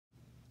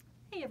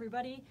Hey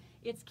everybody,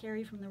 it's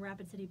Carrie from the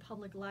Rapid City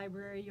Public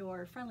Library,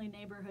 your friendly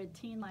neighborhood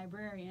teen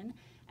librarian.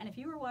 And if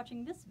you were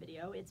watching this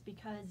video, it's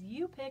because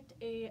you picked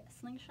a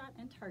Slingshot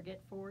and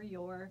Target for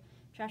your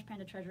Trash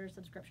Panda Treasure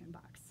subscription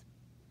box.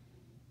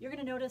 You're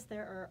going to notice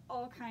there are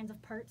all kinds of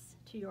parts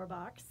to your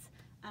box,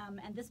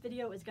 and this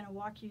video is going to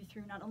walk you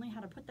through not only how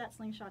to put that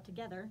Slingshot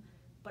together,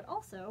 but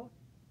also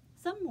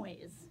some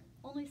ways,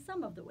 only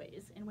some of the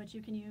ways, in which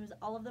you can use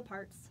all of the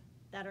parts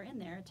that are in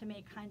there to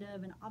make kind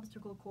of an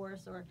obstacle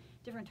course or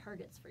different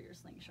targets for your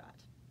Slingshot.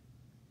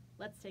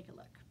 Let's take a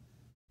look.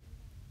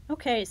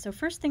 Okay, so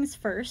first things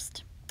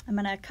first, I'm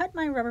going to cut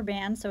my rubber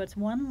band so it's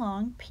one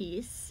long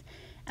piece,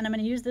 and I'm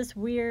going to use this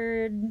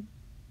weird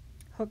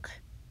hook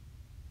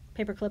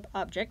paperclip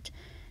object.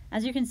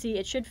 As you can see,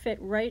 it should fit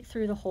right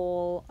through the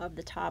hole of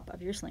the top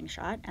of your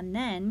Slingshot, and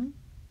then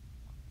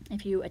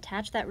if you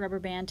attach that rubber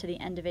band to the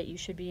end of it, you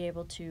should be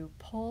able to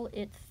pull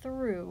it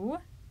through,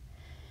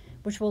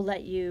 which will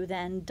let you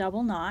then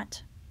double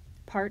knot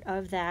part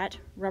of that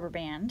rubber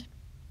band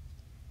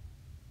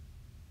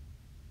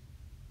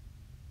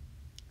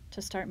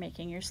to start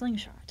making your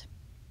Slingshot.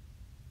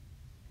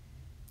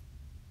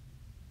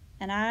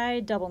 And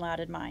I double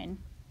knotted mine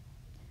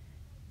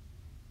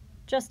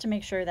just to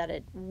make sure that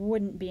it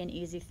wouldn't be an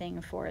easy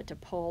thing for it to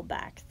pull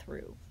back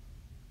through.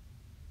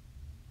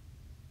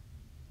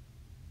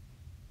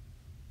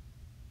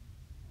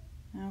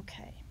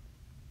 Okay.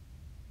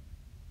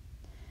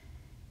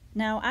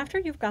 Now, after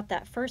you've got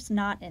that first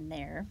knot in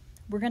there,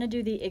 we're going to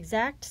do the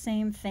exact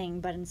same thing,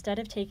 but instead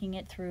of taking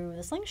it through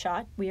the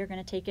Slingshot, we are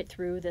going to take it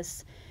through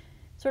this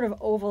sort of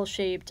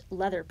oval-shaped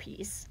leather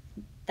piece.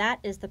 That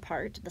is the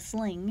part, the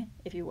sling,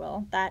 if you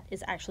will, that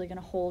is actually going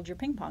to hold your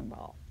ping pong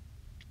ball.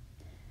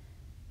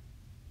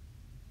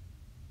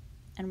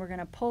 And we're going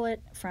to pull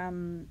it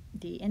from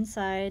the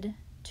inside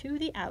to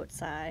the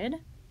outside.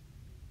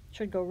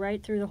 Should go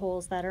right through the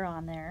holes that are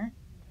on there.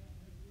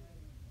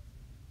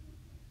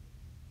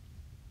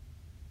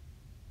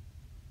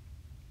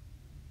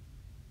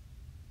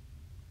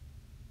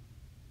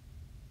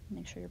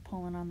 Make sure you're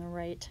pulling on the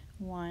right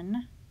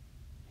one.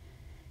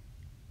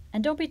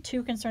 And don't be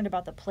too concerned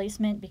about the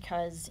placement,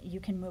 because you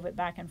can move it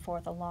back and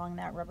forth along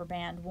that rubber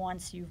band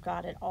once you've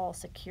got it all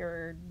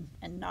secured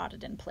and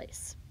knotted in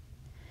place.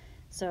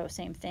 So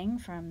same thing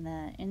from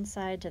the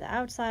inside to the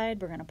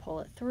outside, we're going to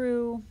pull it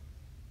through.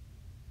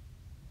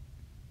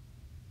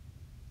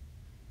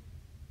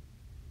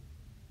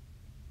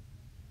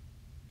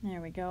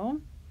 There we go.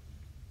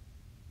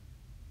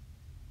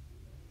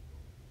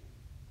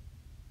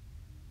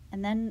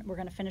 And then we're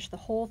going to finish the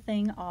whole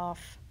thing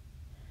off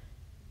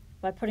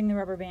by putting the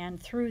rubber band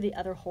through the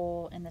other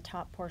hole in the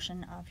top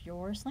portion of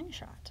your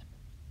Slingshot.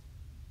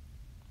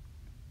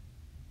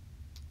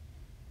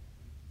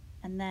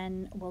 And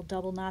then we'll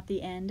double knot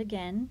the end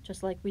again,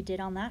 just like we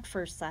did on that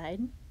first side.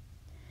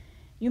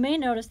 You may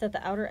notice that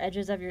the outer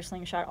edges of your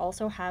Slingshot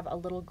also have a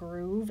little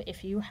groove.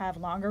 If you have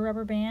longer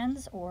rubber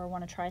bands or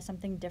want to try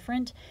something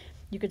different,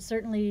 you could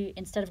certainly,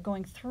 instead of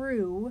going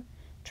through,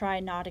 try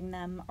knotting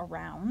them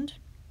around,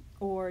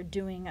 or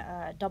doing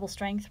a double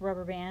strength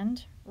rubber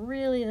band.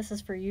 Really, this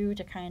is for you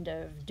to kind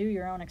of do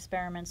your own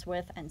experiments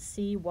with and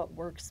see what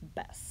works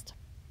best.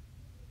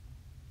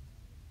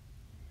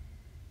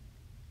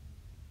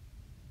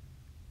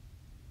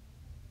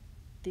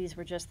 These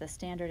were just the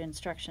standard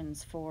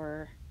instructions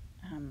for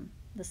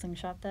the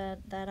Slingshot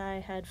that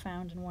I had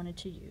found and wanted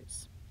to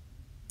use.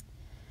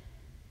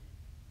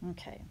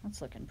 Okay,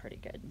 that's looking pretty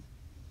good.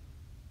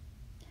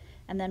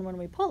 And then when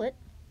we pull it,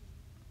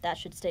 that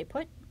should stay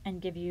put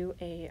and give you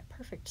a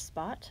perfect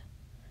spot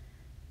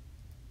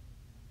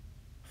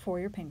for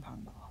your ping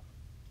pong ball.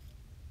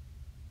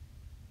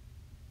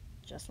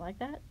 Just like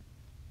that.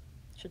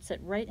 Should sit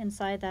right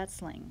inside that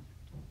sling.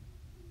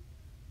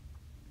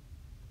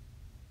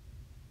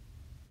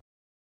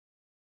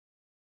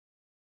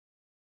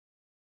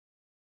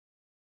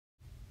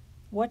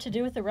 What to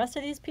do with the rest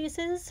of these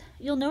pieces?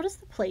 You'll notice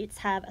the plates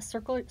have a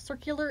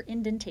circular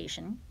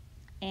indentation.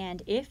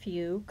 And if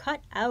you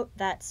cut out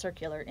that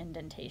circular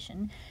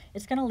indentation,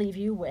 it's going to leave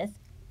you with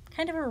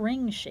kind of a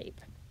ring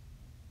shape.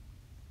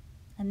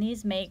 And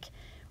these make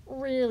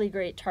really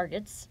great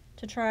targets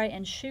to try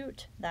and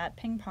shoot that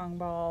ping pong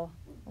ball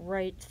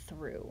right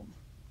through.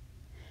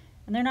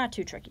 And they're not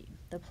too tricky.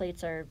 The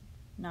plates are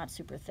not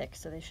super thick,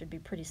 so they should be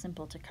pretty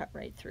simple to cut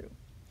right through.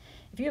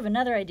 If you have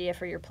another idea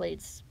for your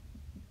plates,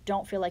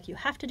 don't feel like you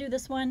have to do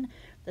this one.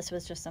 This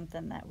was just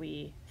something that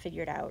we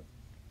figured out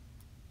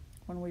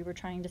when we were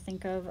trying to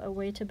think of a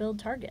way to build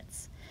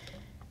targets.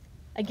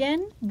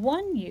 Again,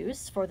 one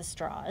use for the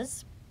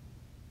straws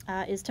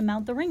is to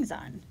mount the rings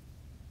on.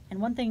 And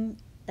one thing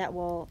that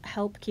will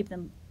help keep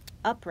them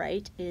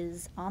upright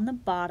is on the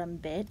bottom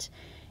bit,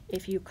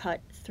 if you cut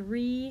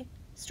 3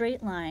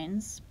 straight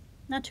lines,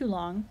 not too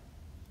long,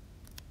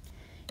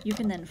 you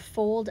can then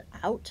fold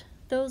out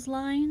those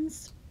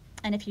lines,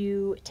 and if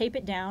you tape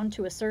it down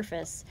to a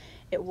surface,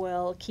 it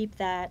will keep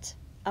that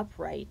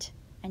upright,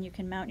 and you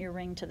can mount your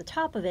ring to the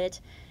top of it,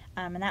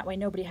 and that way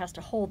nobody has to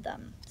hold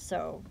them.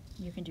 So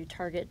you can do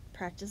target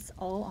practice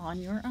all on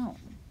your own.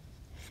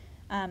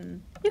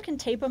 You can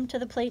tape them to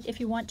the plate if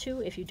you want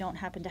to. If you don't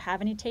happen to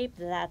have any tape,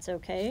 that's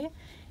okay.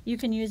 You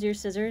can use your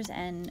scissors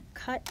and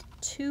cut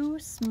 2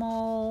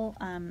 small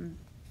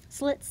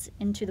slits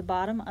into the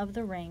bottom of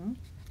the ring.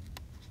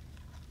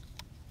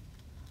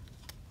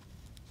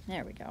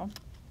 There we go.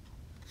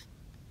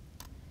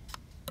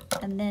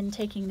 And then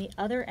taking the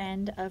other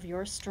end of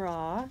your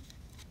straw,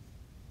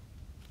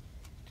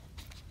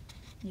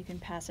 you can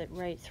pass it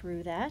right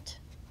through that,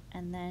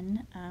 and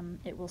then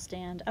it will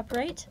stand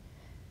upright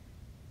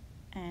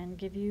and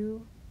give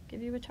you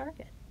a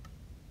target.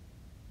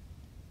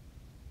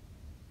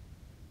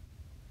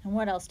 And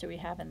what else do we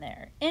have in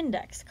there?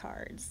 Index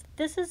cards.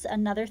 This is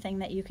another thing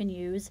that you can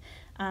use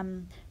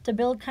to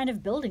build kind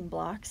of building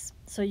blocks.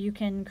 So you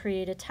can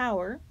create a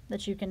tower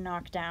that you can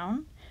knock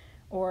down,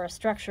 or a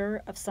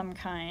structure of some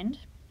kind.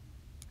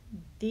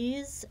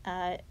 These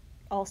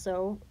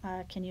also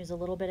can use a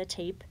little bit of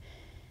tape.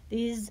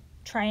 These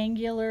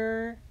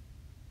triangular,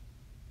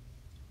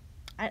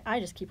 I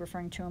just keep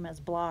referring to them as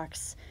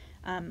blocks,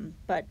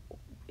 but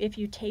if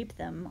you tape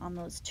them on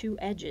those 2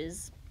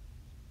 edges,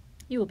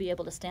 you will be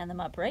able to stand them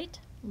upright,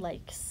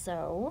 like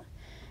so.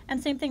 And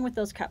same thing with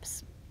those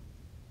cups.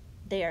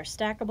 They are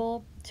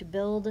stackable to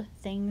build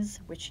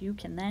things which you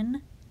can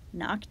then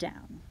knock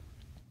down.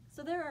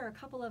 So there are a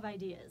couple of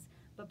ideas,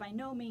 but by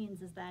no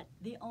means is that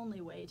the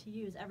only way to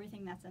use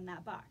everything that's in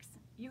that box.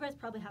 You guys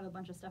probably have a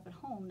bunch of stuff at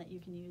home that you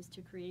can use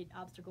to create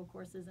obstacle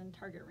courses and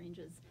target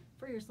ranges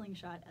for your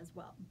slingshot as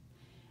well.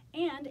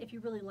 And if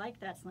you really like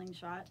that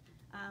slingshot,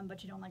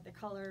 but you don't like the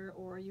color,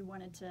 or you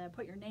wanted to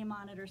put your name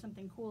on it or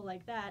something cool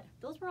like that,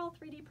 those were all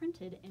 3D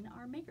printed in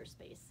our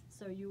makerspace.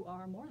 So you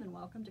are more than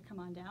welcome to come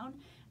on down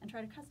and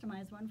try to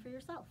customize one for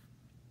yourself.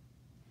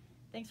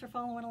 Thanks for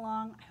following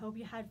along. I hope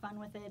you had fun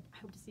with it. I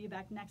hope to see you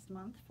back next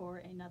month for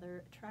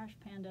another Trash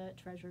Panda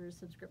Treasures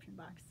subscription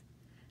box.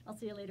 I'll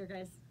see you later,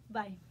 guys.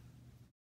 Bye.